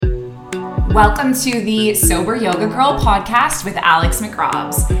Welcome to the Sober Yoga Girl podcast with Alex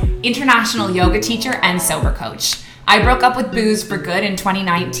McRobbs, international yoga teacher and sober coach. I broke up with booze for good in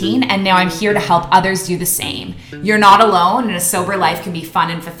 2019, and now I'm here to help others do the same. You're not alone, and a sober life can be fun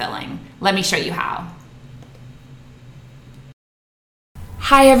and fulfilling. Let me show you how.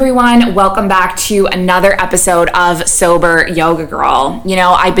 Hi everyone, welcome back to another episode of Sober Yoga Girl.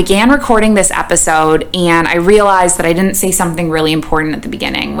 I began recording this episode and I realized that I didn't say something really important at the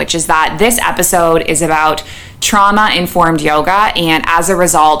beginning, which is that this episode is about trauma-informed yoga, and as a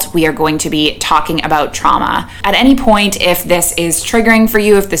result, we are going to be talking about trauma. At any point, if this is triggering for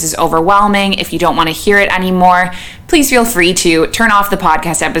you, if this is overwhelming, if you don't want to hear it anymore, please feel free to turn off the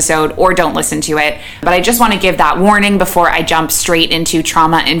podcast episode or don't listen to it. But I just want to give that warning before I jump straight into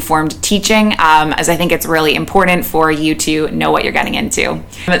trauma-informed teaching, as I think it's really important for you to know what you're getting into.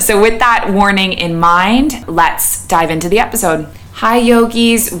 So with that warning in mind, let's dive into the episode. Hi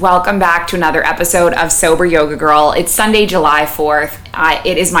yogis, welcome back to another episode of Sober Yoga Girl. It's Sunday, July 4th.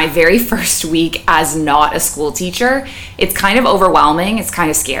 It is my very first week as not a school teacher. It's kind of overwhelming, it's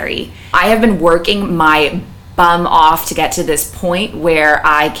kind of scary. I have been working my bum off to get to this point where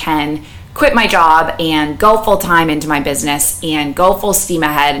I can quit my job and go full time into my business and go full steam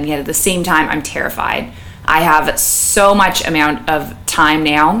ahead, and yet at the same time I'm terrified. I have so much amount of time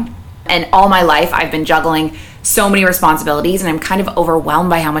now, and all my life I've been juggling so many responsibilities, and I'm kind of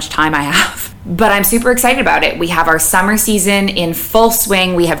overwhelmed by how much time I have. But I'm super excited about it. We have our summer season in full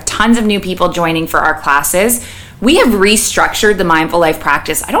swing. We have tons of new people joining for our classes. We have restructured the Mindful Life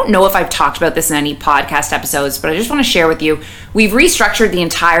practice. I don't know if I've talked about this in any podcast episodes, but I just want to share with you. We've restructured the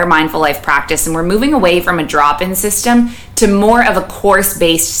entire Mindful Life practice, and we're moving away from a drop-in system to more of a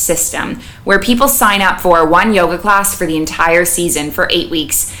course-based system where people sign up for one yoga class for the entire season for 8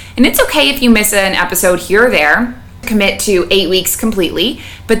 weeks. And it's okay if you miss an episode here or there. Commit to 8 weeks completely.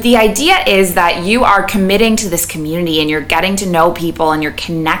 But the idea is that you are committing to this community and you're getting to know people and you're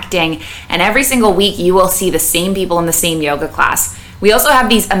connecting. And every single week you will see the same people in the same yoga class. We also have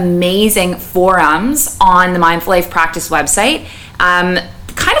these amazing forums on the Mindful Life Practice website.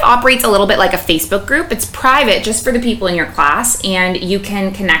 Kind of operates a little bit like a Facebook group. It's private just for the people in your class, and you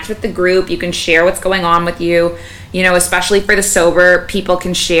can connect with the group. You can share what's going on with you. Especially for the sober, people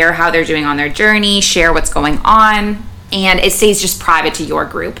can share how they're doing on their journey, share what's going on, and it stays just private to your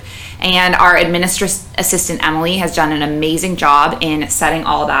group. And our administrative assistant, Emily, has done an amazing job in setting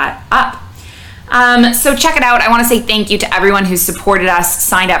all that up. So check it out. I want to say thank you to everyone who's supported us,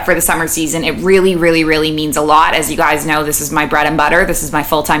 signed up for the summer season. It really, really, really means a lot. As you guys know, this is my bread and butter. This is my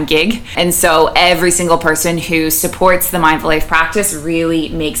full-time gig. And so every single person who supports the Mindful Life practice really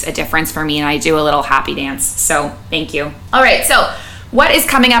makes a difference for me, and I do a little happy dance. So thank you. All right, so what is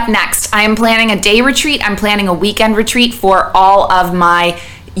coming up next? I am planning a day retreat. I'm planning a weekend retreat for all of my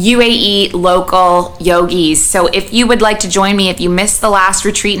UAE local yogis. So if you would like to join me, if you missed the last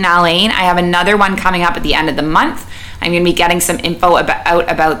retreat in Al Ain, I have another one coming up at the end of the month. I'm going to be getting some info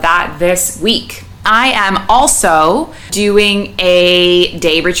about that this week. I am also doing a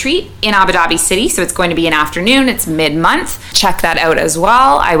day retreat in Abu Dhabi City, so it's going to be an afternoon. It's mid-month. Check that out as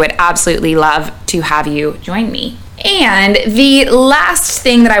well. I would absolutely love to have you join me. And the last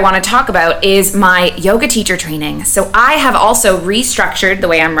thing that I want to talk about is my yoga teacher training. So I have also restructured the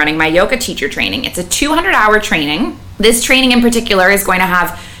way I'm running my yoga teacher training. It's a 200-hour training. This training in particular is going to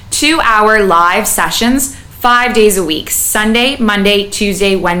have 2-hour live sessions 5 days a week, Sunday, Monday,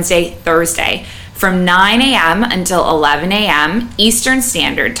 Tuesday, Wednesday, Thursday, from 9 a.m. until 11 a.m. Eastern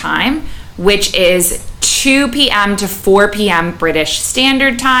Standard Time, which is 2 p.m. to 4 p.m. British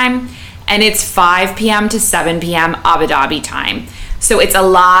Standard Time. And it's 5 p.m. to 7 p.m. Abu Dhabi time. So it's a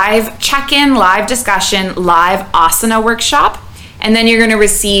live check-in, live discussion, live asana workshop. And then you're going to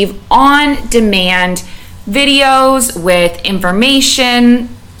receive on-demand videos with information,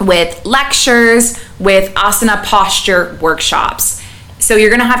 with lectures, with asana posture workshops. So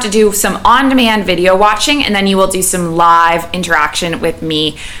you're going to have to do some on-demand video watching, and then you will do some live interaction with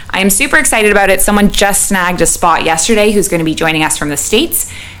me. I am super excited about it. Someone just snagged a spot yesterday who's going to be joining us from the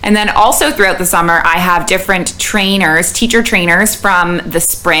States. And then also throughout the summer, I have different trainers, teacher trainers from the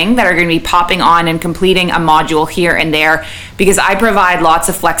spring that are going to be popping on and completing a module here and there, because I provide lots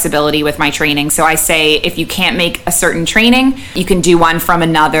of flexibility with my training. So I say if you can't make a certain training, you can do one from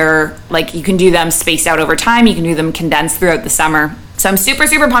another. Like you can do them spaced out over time. You can do them condensed throughout the summer. So I'm super,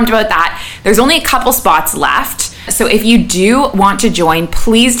 super pumped about that. There's only a couple spots left. So if you do want to join,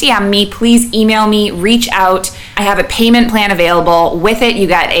 please DM me, please email me, reach out. I have a payment plan available. With it, you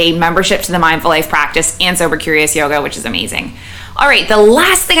get a membership to the Mindful Life practice and Sober Curious Yoga, which is amazing. All right, the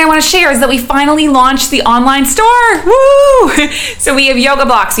last thing I want to share is that we finally launched the online store. Woo! So we have yoga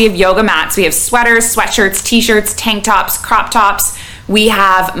blocks, we have yoga mats, we have sweaters, sweatshirts, t-shirts, tank tops, crop tops. We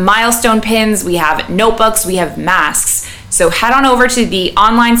have milestone pins, we have notebooks, we have masks. So head on over to the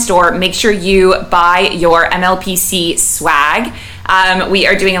online store. Make sure you buy your MLPC swag. We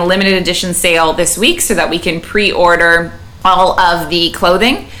are doing a limited edition sale this week so that we can pre-order all of the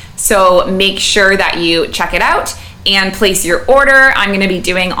clothing. So make sure that you check it out and place your order. I'm going to be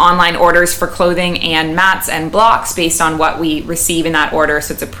doing online orders for clothing and mats and blocks based on what we receive in that order.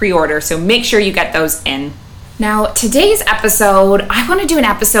 So it's a pre-order. So make sure you get those in. Now, today's episode, I want to do an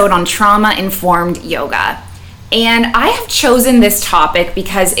episode on trauma-informed yoga. And I have chosen this topic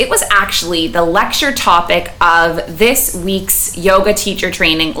because it was actually the lecture topic of this week's yoga teacher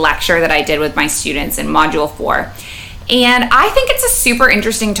training lecture that I did with my students in Module 4. And I think it's a super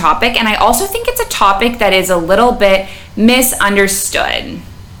interesting topic, and I also think it's a topic that is a little bit misunderstood.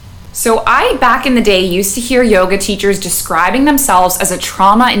 So I, back in the day, used to hear yoga teachers describing themselves as a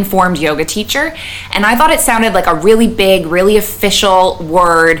trauma-informed yoga teacher, and I thought it sounded like a really big, really official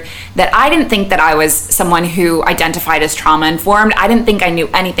word that I didn't think that I was someone who identified as trauma-informed. I didn't think I knew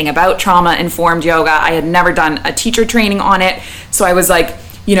anything about trauma-informed yoga. I had never done a teacher training on it, so I was like,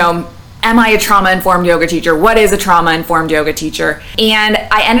 am I a trauma-informed yoga teacher? What is a trauma-informed yoga teacher? And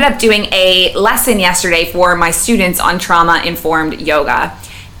I ended up doing a lesson yesterday for my students on trauma-informed yoga.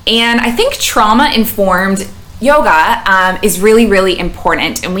 And I think trauma-informed yoga is really, really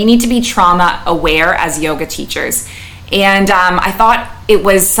important, and we need to be trauma-aware as yoga teachers. And I thought it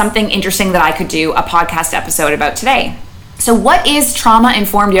was something interesting that I could do a podcast episode about today. So what is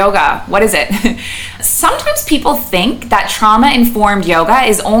trauma-informed yoga? What is it? Sometimes people think that trauma-informed yoga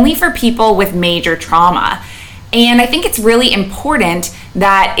is only for people with major trauma. And I think it's really important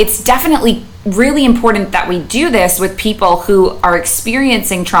that it's definitely really important that we do this with people who are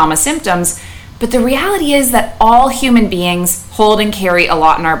experiencing trauma symptoms. But the reality is that all human beings hold and carry a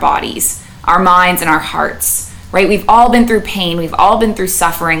lot in our bodies, our minds, and our hearts, right? We've all been through pain. We've all been through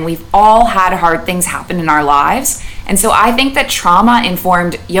suffering. We've all had hard things happen in our lives. And so I think that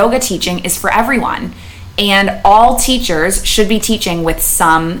trauma-informed yoga teaching is for everyone. And all teachers should be teaching with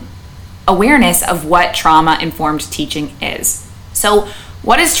some awareness of what trauma-informed teaching is. So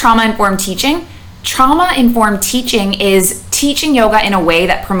what is trauma-informed teaching? Trauma-informed teaching is teaching yoga in a way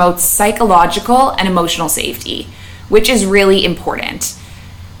that promotes psychological and emotional safety, which is really important.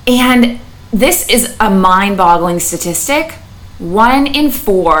 And this is a mind-boggling statistic. 1 in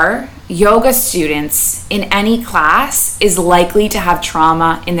 4 yoga students in any class is likely to have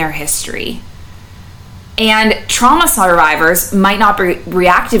trauma in their history. And trauma survivors might not be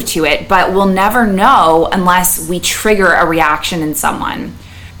reactive to it, but we'll never know unless we trigger a reaction in someone.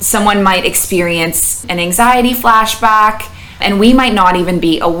 Someone might experience an anxiety flashback, and we might not even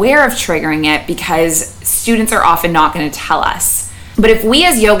be aware of triggering it because students are often not going to tell us. But if we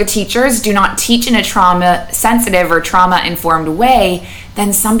as yoga teachers do not teach in a trauma-sensitive or trauma-informed way,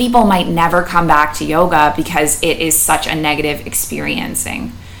 then some people might never come back to yoga because it is such a negative experience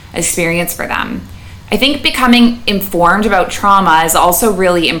for them. I think becoming informed about trauma is also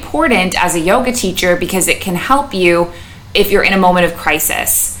really important as a yoga teacher because it can help you if you're in a moment of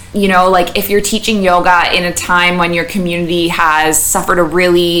crisis. Like if you're teaching yoga in a time when your community has suffered a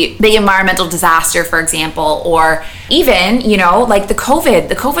really big environmental disaster, for example, or even, like the COVID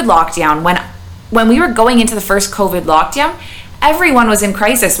lockdown. When we were going into the first COVID lockdown, everyone was in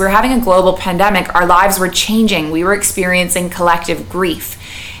crisis. We were having a global pandemic. Our lives were changing. We were experiencing collective grief.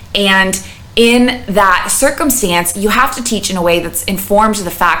 And in that circumstance, you have to teach in a way that's informed to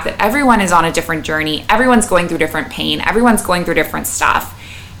the fact that everyone is on a different journey. Everyone's going through different pain. Everyone's going through different stuff.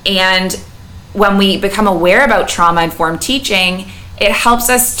 And when we become aware about trauma-informed teaching, it helps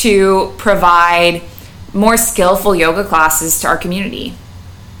us to provide more skillful yoga classes to our community.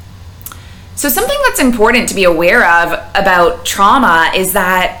 So something that's important to be aware of about trauma is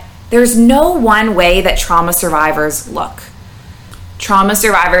that there's no one way that trauma survivors look. Trauma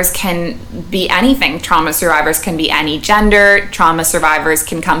survivors can be anything. Trauma survivors can be any gender. Trauma survivors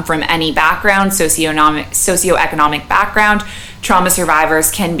can come from any background, socioeconomic background. Trauma survivors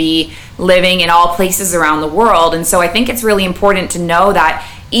can be living in all places around the world. And so I think it's really important to know that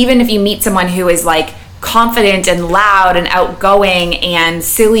even if you meet someone who is like confident and loud and outgoing and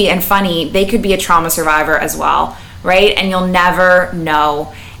silly and funny, they could be a trauma survivor as well, right? And you'll never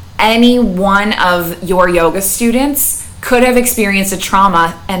know. Any one of your yoga students could have experienced a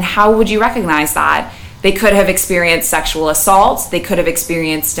trauma, and how would you recognize that? They could have experienced sexual assault, they could have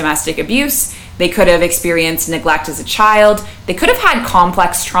experienced domestic abuse, they could have experienced neglect as a child, they could have had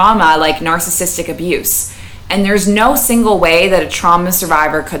complex trauma like narcissistic abuse. And there's no single way that a trauma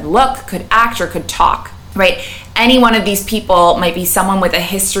survivor could look, could act, or could talk, right? Any one of these people might be someone with a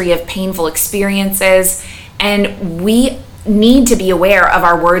history of painful experiences, and we need to be aware of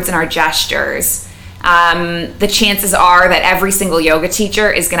our words and our gestures. The chances are that every single yoga teacher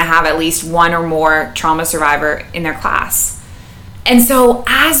is going to have at least one or more trauma survivor in their class. And so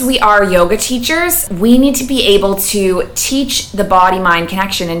as we are yoga teachers, we need to be able to teach the body-mind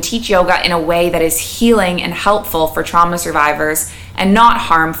connection and teach yoga in a way that is healing and helpful for trauma survivors and not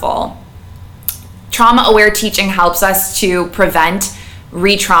harmful. Trauma-aware teaching helps us to prevent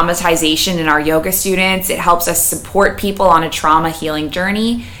re-traumatization in our yoga students. It helps us support people on a trauma healing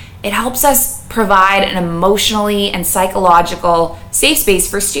journey. It helps us provide an emotionally and psychological safe space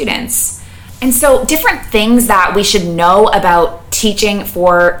for students. And so different things that we should know about teaching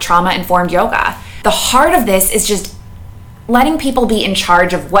for trauma-informed yoga. The heart of this is just letting people be in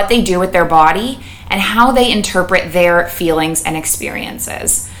charge of what they do with their body and how they interpret their feelings and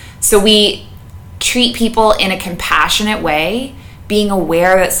experiences. So we treat people in a compassionate way, being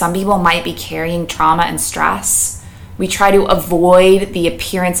aware that some people might be carrying trauma and stress. We try to avoid the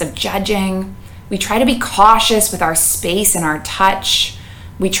appearance of judging. We try to be cautious with our space and our touch.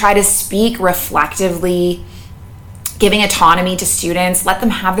 We try to speak reflectively, giving autonomy to students, let them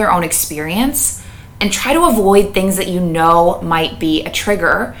have their own experience, and try to avoid things that you know might be a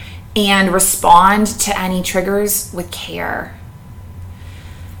trigger and respond to any triggers with care.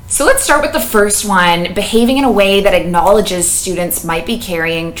 So let's start with the first one, behaving in a way that acknowledges students might be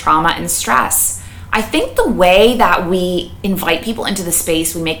carrying trauma and stress. I think the way that we invite people into the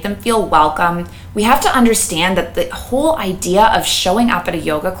space, we make them feel welcome. We have to understand that the whole idea of showing up at a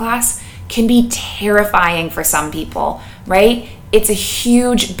yoga class can be terrifying for some people, right? It's a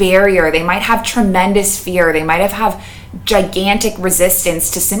huge barrier. They might have tremendous fear. They might have gigantic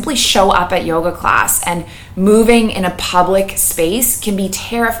resistance to simply show up at yoga class, and moving in a public space can be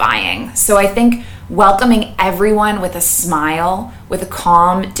terrifying. So I think welcoming everyone with a smile, with a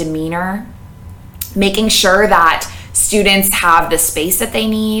calm demeanor, making sure that students have the space that they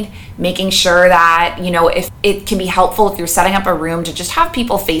need, making sure that, if it can be helpful if you're setting up a room to just have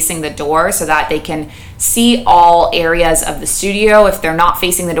people facing the door so that they can see all areas of the studio. If they're not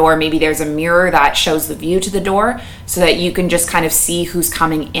facing the door, maybe there's a mirror that shows the view to the door so that you can just kind of see who's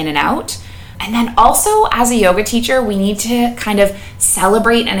coming in and out. And then also, as a yoga teacher, we need to kind of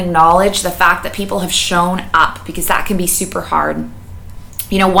celebrate and acknowledge the fact that people have shown up, because that can be super hard.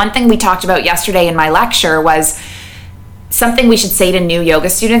 One thing we talked about yesterday in my lecture was something we should say to new yoga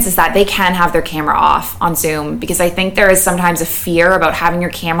students is that they can have their camera off on Zoom, because I think there is sometimes a fear about having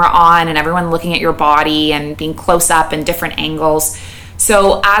your camera on and everyone looking at your body and being close up in different angles.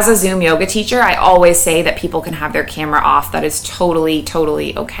 So as a Zoom yoga teacher, I always say that people can have their camera off. That is totally,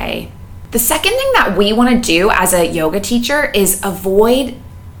 totally okay. The second thing that we want to do as a yoga teacher is avoid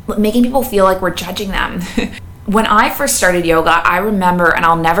making people feel like we're judging them. When I first started yoga, I remember, and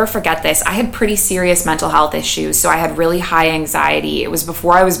I'll never forget this, I had pretty serious mental health issues. So I had really high anxiety. It was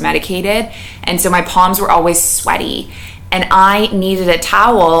before I was medicated. And so my palms were always sweaty. And I needed a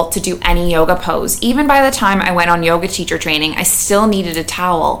towel to do any yoga pose. Even by the time I went on yoga teacher training, I still needed a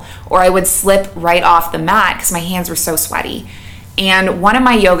towel, or I would slip right off the mat because my hands were so sweaty. And one of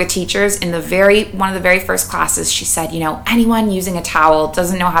my yoga teachers in one of the very first classes, she said, anyone using a towel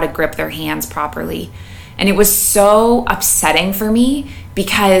doesn't know how to grip their hands properly. And it was so upsetting for me,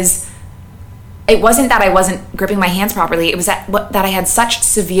 because it wasn't that I wasn't gripping my hands properly. It was that I had such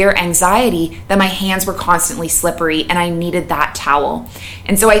severe anxiety that my hands were constantly slippery and I needed that towel.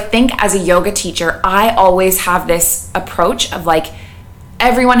 And so I think as a yoga teacher, I always have this approach of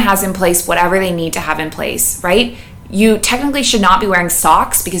everyone has in place whatever they need to have in place, right? You technically should not be wearing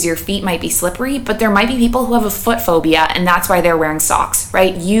socks because your feet might be slippery, but there might be people who have a foot phobia and that's why they're wearing socks,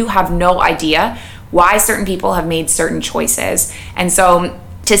 right? You have no idea why certain people have made certain choices. And so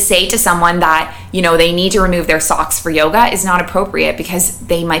to say to someone that, they need to remove their socks for yoga is not appropriate, because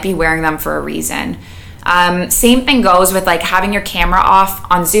they might be wearing them for a reason. Same thing goes with having your camera off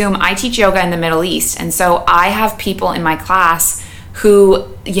on Zoom. I teach yoga in the Middle East. And so I have people in my class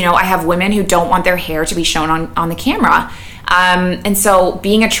who, I have women who don't want their hair to be shown on the camera. And so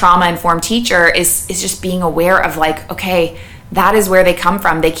being a trauma-informed teacher is just being aware of okay, that is where they come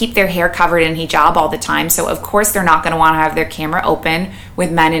from. They keep their hair covered in hijab all the time. So of course they're not going to want to have their camera open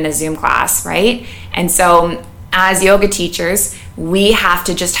with men in a Zoom class, right? And so as yoga teachers, we have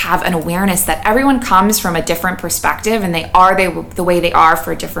to just have an awareness that everyone comes from a different perspective and they are the way they are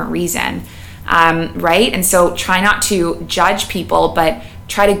for a different reason, right? And so try not to judge people, but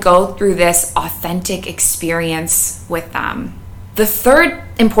try to go through this authentic experience with them. The third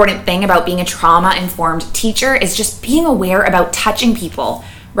important thing about being a trauma-informed teacher is just being aware about touching people,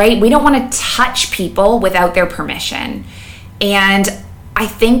 right? We don't want to touch people without their permission. And I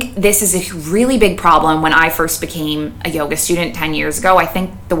think this is a really big problem. When I first became a yoga student 10 years ago, I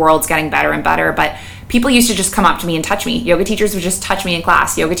think the world's getting better and better, but people used to just come up to me and touch me. Yoga teachers would just touch me in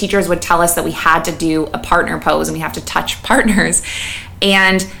class. Yoga teachers would tell us that we had to do a partner pose and we have to touch partners.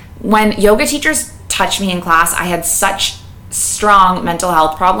 And when yoga teachers touched me in class, I had such strong mental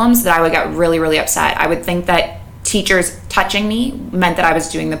health problems that I would get really, really upset. I would think that teachers touching me meant that I was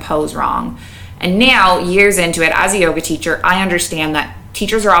doing the pose wrong. And now, years into it, as a yoga teacher, I understand that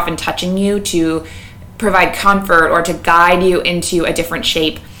teachers are often touching you to provide comfort or to guide you into a different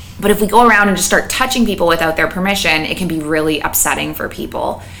shape. But if we go around and just start touching people without their permission, it can be really upsetting for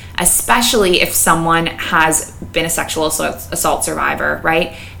people, especially if someone has been a sexual assault survivor,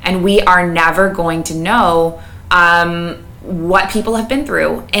 right? And we are never going to know what people have been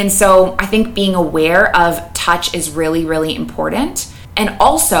through. And so I think being aware of touch is really, really important. And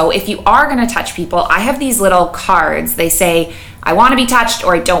also, if you are going to touch people, I have these little cards. They say, I want to be touched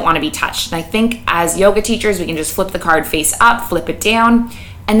or I don't want to be touched. And I think as yoga teachers, we can just flip the card face up, flip it down,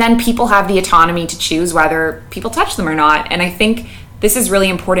 and then people have the autonomy to choose whether people touch them or not. And I think this is really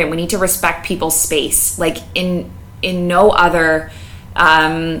important. We need to respect people's space. Like in no other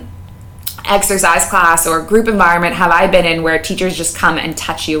exercise class or group environment have I been in where teachers just come and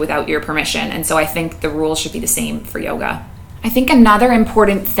touch you without your permission. And so I think the rules should be the same for yoga. I think another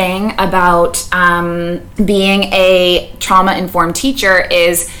important thing about being a trauma-informed teacher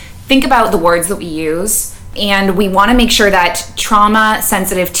is think about the words that we use. And we want to make sure that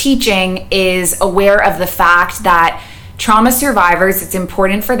trauma-sensitive teaching is aware of the fact that trauma survivors, it's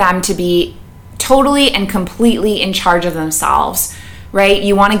important for them to be totally and completely in charge of themselves, right?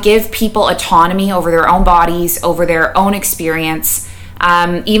 You want to give people autonomy over their own bodies, over their own experience.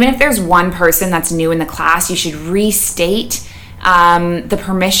 Even if there's one person that's new in the class, you should restate the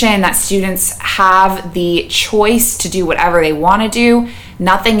permission that students have the choice to do whatever they want to do.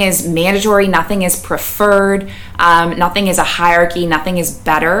 Nothing is mandatory, nothing is preferred, nothing is a hierarchy, nothing is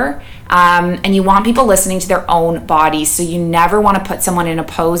better. And you want people listening to their own bodies. So you never want to put someone in a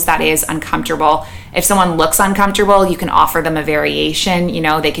pose that is uncomfortable. If someone looks uncomfortable, you can offer them a variation. You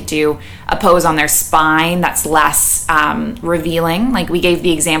know, they could do a pose on their spine that's less revealing. Like we gave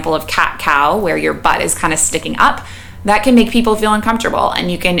the example of cat-cow, where your butt is kind of sticking up. That can make people feel uncomfortable.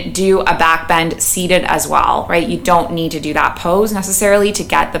 And you can do a back bend seated as well, right? You don't need to do that pose necessarily to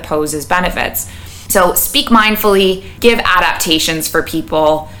get the pose's benefits. So speak mindfully, give adaptations for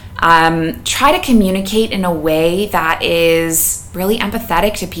people. Try to communicate in a way that is really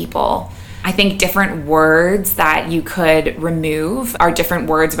empathetic to people. I think different words that you could remove are different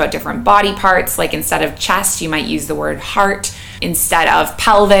words about different body parts. Like instead of chest, you might use the word heart. Instead of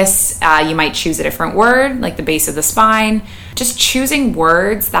pelvis, you might choose a different word, like the base of the spine. Just choosing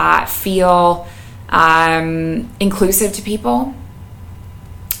words that feel inclusive to people.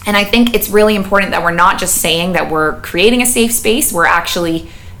 And I think it's really important that we're not just saying that we're creating a safe space, we're actually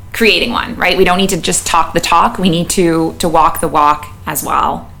creating one, right? We don't need to just talk the talk, we need to walk the walk as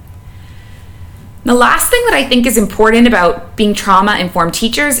well. The last thing that I think is important about being trauma-informed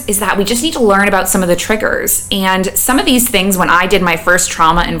teachers is that we just need to learn about some of the triggers. And some of these things, when I did my first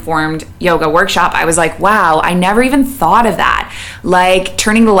trauma-informed yoga workshop, I was like, wow, I never even thought of that. Like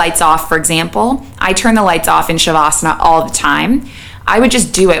turning the lights off, for example. I turn the lights off in Shavasana all the time. I would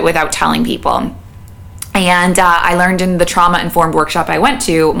just do it without telling people. And I learned in the trauma-informed workshop I went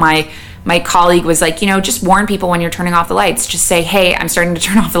to, my colleague was like, just warn people when you're turning off the lights. Just say, hey, I'm starting to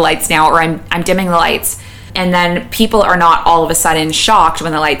turn off the lights now, or I'm dimming the lights. And then people are not all of a sudden shocked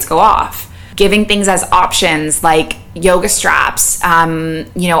when the lights go off. Giving things as options like yoga straps.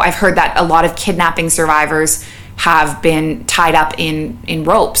 I've heard that a lot of kidnapping survivors have been tied up in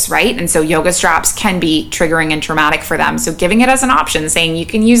ropes, right? And so yoga straps can be triggering and traumatic for them. So giving it as an option, saying you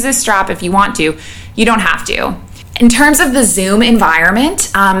can use this strap if you want to, you don't have to. In terms of the Zoom environment,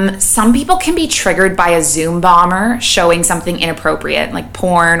 some people can be triggered by a Zoom bomber showing something inappropriate, like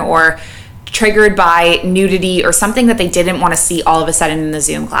porn, or triggered by nudity or something that they didn't want to see all of a sudden in the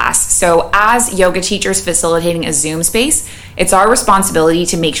Zoom class. So as yoga teachers facilitating a Zoom space, it's our responsibility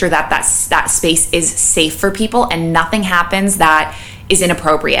to make sure that that space is safe for people and nothing happens that is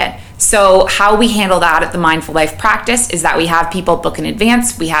inappropriate. So how we handle that at the Mindful Life practice is that we have people book in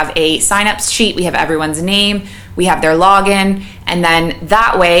advance. We have a sign-up sheet. We have everyone's name. We have their login. And then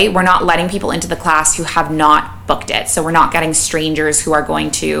that way, we're not letting people into the class who have not booked it. So we're not getting strangers who are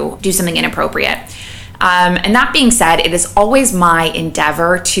going to do something inappropriate. And that being said, it is always my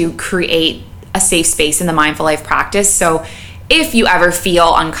endeavor to create a safe space in the Mindful Life practice. So If you ever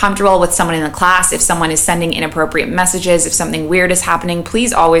feel uncomfortable with someone in the class, if someone is sending inappropriate messages, if something weird is happening,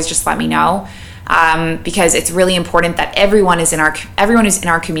 please always just let me know, because it's really important that everyone who's in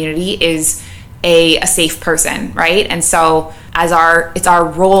our community is a safe person, right? And so it's our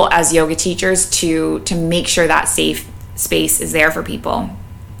role as yoga teachers to make sure that safe space is there for people.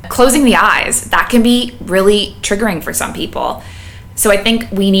 Closing the eyes, that can be really triggering for some people. So I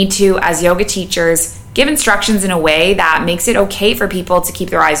think we need to, as yoga teachers, give instructions in a way that makes it okay for people to keep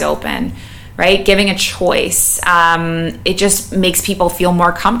their eyes open, right? Giving a choice. It just makes people feel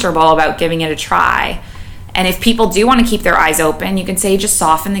more comfortable about giving it a try. And if people do want to keep their eyes open, you can say, just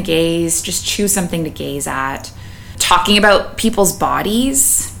soften the gaze, just choose something to gaze at. Talking about people's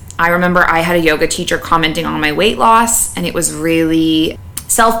bodies. I remember I had a yoga teacher commenting on my weight loss, and it was really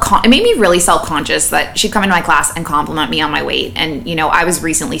it made me really self-conscious that she'd come into my class and compliment me on my weight. And, I was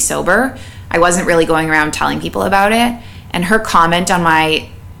recently sober. I wasn't really going around telling people about it. And her comment on my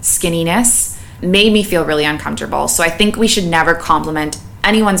skinniness made me feel really uncomfortable. So I think we should never compliment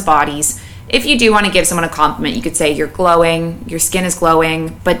anyone's bodies. If you do want to give someone a compliment, you could say you're glowing, your skin is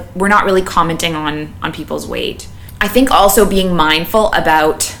glowing, but we're not really commenting on people's weight. I think also being mindful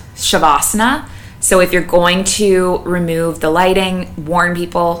about Shavasana. So if you're going to remove the lighting, warn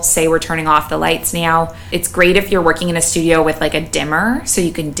people, say we're turning off the lights now. It's great if you're working in a studio with like a dimmer so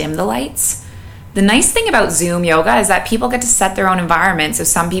you can dim the lights. The nice thing about Zoom yoga is that people get to set their own environment. So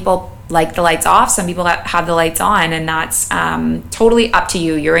some people like the lights off, some people have the lights on, and that's totally up to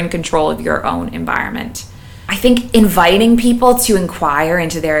you. You're in control of your own environment. I think inviting people to inquire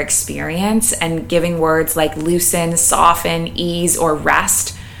into their experience and giving words like loosen, soften, ease, or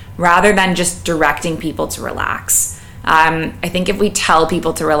rest, rather than just directing people to relax. I think if we tell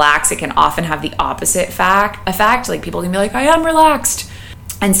people to relax, it can often have the opposite effect. Like people can be like, I am relaxed.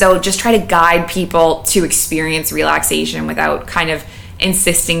 And so just try to guide people to experience relaxation without kind of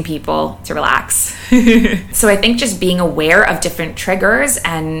insisting people to relax. So I think just being aware of different triggers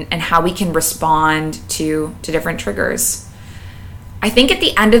and how we can respond to different triggers. I think at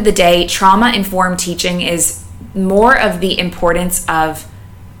the end of the day, trauma-informed teaching is more of the importance of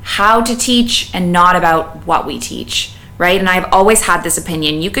how to teach and not about what we teach, right? And I've always had this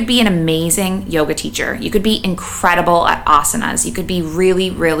opinion. You could be an amazing yoga teacher. You could be incredible at asanas. You could be really,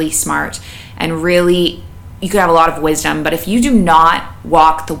 really smart and you could have a lot of wisdom. But if you do not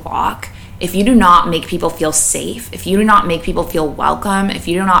walk the walk, if you do not make people feel safe, if you do not make people feel welcome, if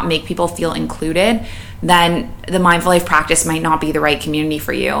you do not make people feel included, then the Mindful Life practice might not be the right community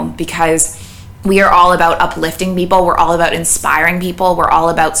for you, because we are all about uplifting people. We're all about inspiring people. We're all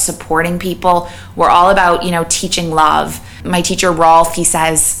about supporting people. We're all about, teaching love. My teacher, Rolf, he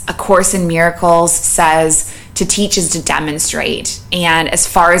says, A Course in Miracles says to teach is to demonstrate. And as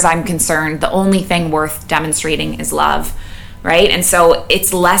far as I'm concerned, the only thing worth demonstrating is love, right? And so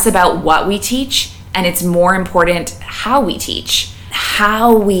it's less about what we teach, and it's more important how we teach,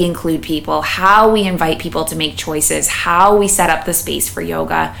 how we include people, how we invite people to make choices, how we set up the space for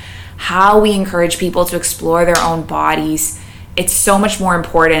yoga, how we encourage people to explore their own bodies. It's so much more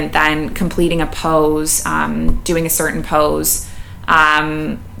important than completing a pose, doing a certain pose,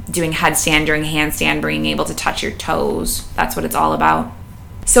 doing headstand, doing handstand, being able to touch your toes. That's what it's all about.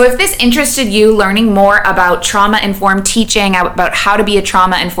 So if this interested you, learning more about trauma-informed teaching, about how to be a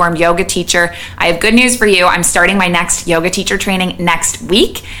trauma-informed yoga teacher, I have good news for you. I'm starting my next yoga teacher training next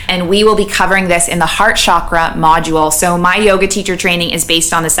week, and we will be covering this in the heart chakra module. So my yoga teacher training is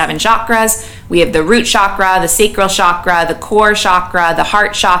based on the 7 chakras. We have the root chakra, the sacral chakra, the core chakra, the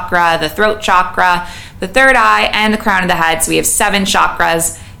heart chakra, the throat chakra, the third eye, and the crown of the head. So we have 7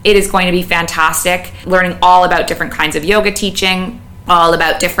 chakras. It is going to be fantastic, learning all about different kinds of yoga teaching, all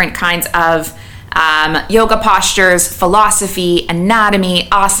about different kinds of yoga postures, philosophy, anatomy,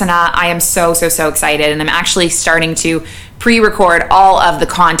 asana. I am so excited, and I'm actually starting to pre-record all of the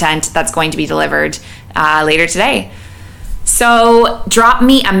content that's going to be delivered later today. So drop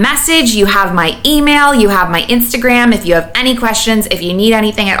me a message. You have my email, you have my Instagram. If you have any questions, if you need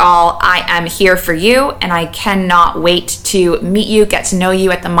anything at all, I am here for you, and I cannot wait to meet you, get to know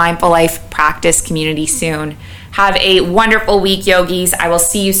you at the Mindful Life Practice community soon. Have a wonderful week, yogis. I will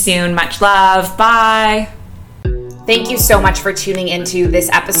see you soon. Much love. Bye. Thank you so much for tuning into this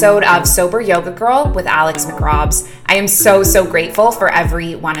episode of Sober Yoga Girl with Alex McRobbs. I am so grateful for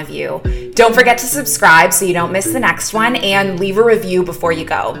every one of you. Don't forget to subscribe so you don't miss the next one, and leave a review before you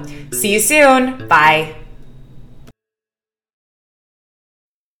go. See you soon. Bye.